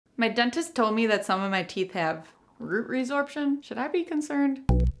My dentist told me that some of my teeth have root resorption. Should I be concerned?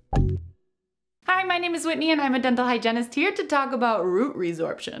 Hi, my name is Whitney and I'm a dental hygienist here to talk about root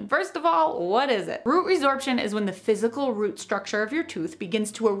resorption. First of all, what is it? Root resorption is when the physical root structure of your tooth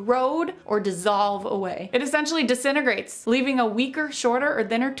begins to erode or dissolve away. It essentially disintegrates, leaving a weaker, shorter, or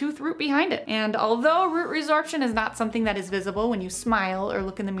thinner tooth root behind it. And although root resorption is not something that is visible when you smile or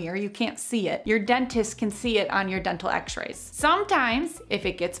look in the mirror, you can't see it. Your dentist can see it on your dental x-rays. Sometimes, if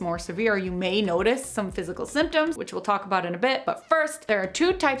it gets more severe, you may notice some physical symptoms, which we'll talk about in a bit. But first, there are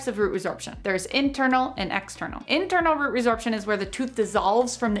two types of root resorption. There's internal and external. Internal root resorption is where the tooth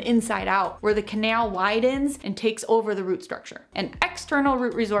dissolves from the inside out, where the canal widens and takes over the root structure. And external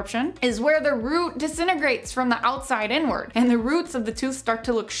root resorption is where the root disintegrates from the outside inward, and the roots of the tooth start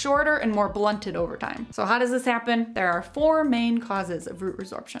to look shorter and more blunted over time. So how does this happen? There are four main causes of root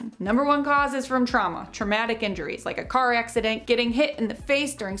resorption. Number one cause is from trauma, traumatic injuries, like a car accident, getting hit in the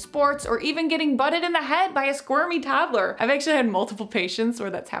face during sports, or even getting butted in the head by a squirmy toddler. I've actually had multiple patients where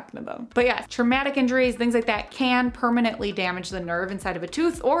that's happened to them. But yeah, traumatic injuries, things like that can permanently damage the nerve inside of a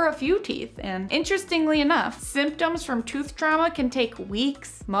tooth or a few teeth. And interestingly enough, symptoms from tooth trauma can take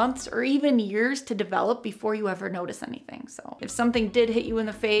weeks, months, or even years to develop before you ever notice anything. So if something did hit you in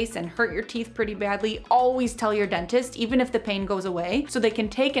the face and hurt your teeth pretty badly, always tell your dentist, even if the pain goes away, so they can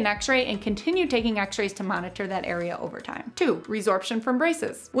take an x-ray and continue taking x-rays to monitor that area over time. 2. Resorption from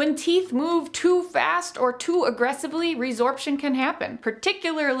braces. When teeth move too fast or too aggressively, resorption can happen,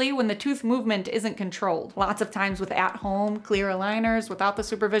 particularly when the tooth movement isn't controlled. Lots of times with at-home clear aligners without the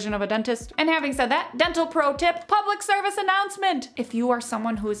supervision of a dentist. And having said that, dental pro tip, public service announcement. If you are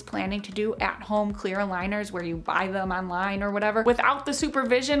someone who is planning to do at-home clear aligners where you buy them online or whatever, without the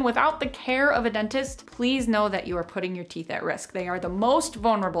supervision, without the care of a dentist, please know that you are putting your teeth at risk. They are the most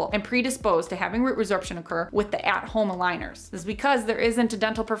vulnerable and predisposed to having root resorption occur with the at-home aligners. This is because there isn't a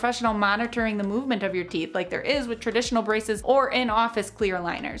dental professional monitoring the movement of your teeth like there is with traditional braces or in-office clear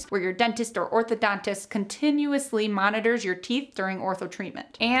aligners, where your dentist or orthodontist continuously monitors your teeth during ortho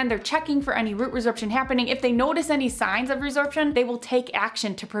treatment. And they're checking for any root resorption happening. If they notice any signs of resorption, they will take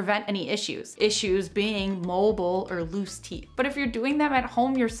action to prevent any issues. Issues being mobile or loose teeth. But if you're doing them at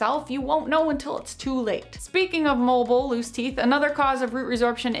home yourself, you won't know until it's too late. Speaking of mobile, loose teeth, another cause of root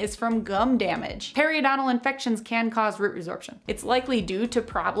resorption is from gum damage. Periodontal infections can cause root resorption. It's likely due to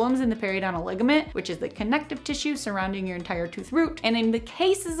problems in the periodontal ligament, which is the connective tissue surrounding your entire tooth root. And in the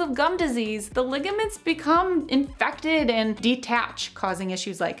cases of gum disease, the ligaments become infected and detach, causing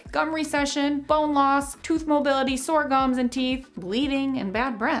issues like gum recession, bone loss, tooth mobility, sore gums and teeth, bleeding, and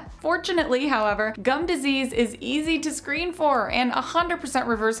bad breath. Fortunately, however, gum disease is easy to screen for and 100%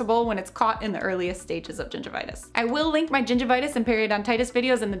 reversible when it's caught in the earliest stages of gingivitis. I will link my gingivitis and periodontitis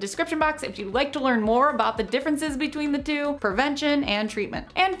videos in the description box if you'd like to learn more about the differences between the two, prevention and treatment.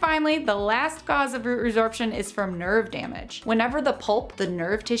 And finally, the last cause of root resorption is from nerve damage. Whenever the pulp, the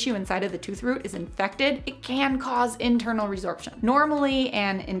nerve tissue inside of the tooth root, is infected, it can cause internal resorption. Normally,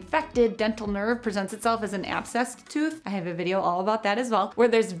 an infected dental nerve presents itself as an abscessed tooth. I have a video all about that as well, where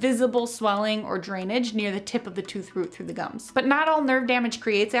there's visible swelling or drainage near the tip of the tooth root through the gums. But not all nerve damage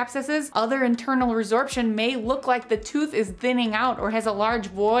creates abscesses. Other internal resorption may look like the tooth is thinning out or has a large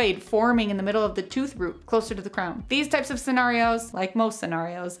void forming in the middle of the tooth root, closer to the crown. These types of scenarios, like most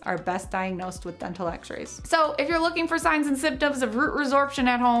scenarios, are best diagnosed with dental x-rays. So if you're looking for signs and symptoms of root resorption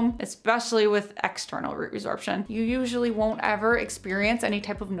at home, especially with external root resorption, you usually won't ever experience any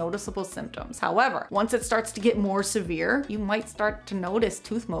type of noticeable symptoms. However, once it starts to get more severe, you might start to notice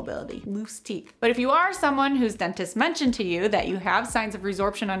tooth mobility, loose teeth. But if you are someone whose dentist mentioned to you that you have signs of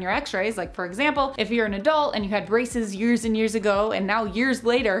resorption on your x-rays, like for example, if you're an adult and you had braces years and years ago, and now years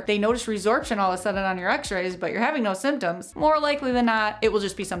later, they notice resorption all of a sudden on your x-rays, but you're having no symptoms, more likely than not, it will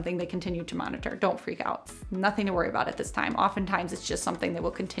just be something they continue to monitor. Don't freak out. Nothing to worry about at this time. Oftentimes, it's just something they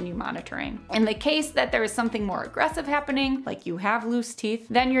will continue monitoring. In the case that there is something more aggressive happening, like you have loose teeth,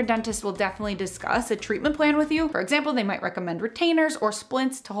 then your dentist will definitely discuss a treatment plan with you. For example, they might recommend retainers or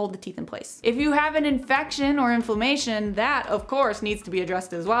splints to hold the teeth in place. If you have an infection or inflammation, that of course needs to be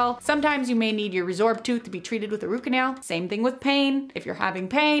addressed as well. Sometimes you may need your resorbed tooth to be treated with a root canal. Same thing with pain. If you're having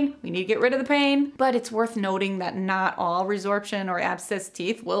pain, we need to get rid of the pain. But it's worth noting that not all resorption or abscess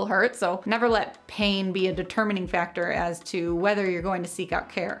teeth will hurt, so never let pain be a determining factor as to whether you're going to seek out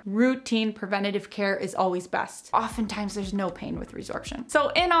care. Root routine preventative care is always best. Oftentimes there's no pain with resorption. So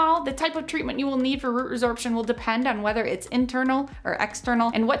in all, the type of treatment you will need for root resorption will depend on whether it's internal or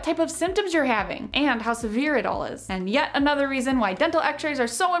external and what type of symptoms you're having and how severe it all is. And yet another reason why dental x-rays are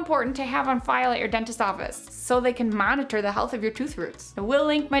so important to have on file at your dentist office, so they can monitor the health of your tooth roots. I will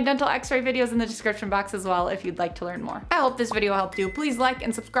link my dental x-ray videos in the description box as well if you'd like to learn more. I hope this video helped you. Please like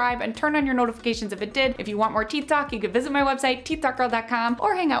and subscribe and turn on your notifications if it did. If you want more teeth talk, you can visit my website, teethtalkgirl.com,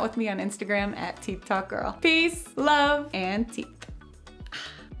 or hang out with me on Instagram at teethtalkgirl. Peace, love, and teeth.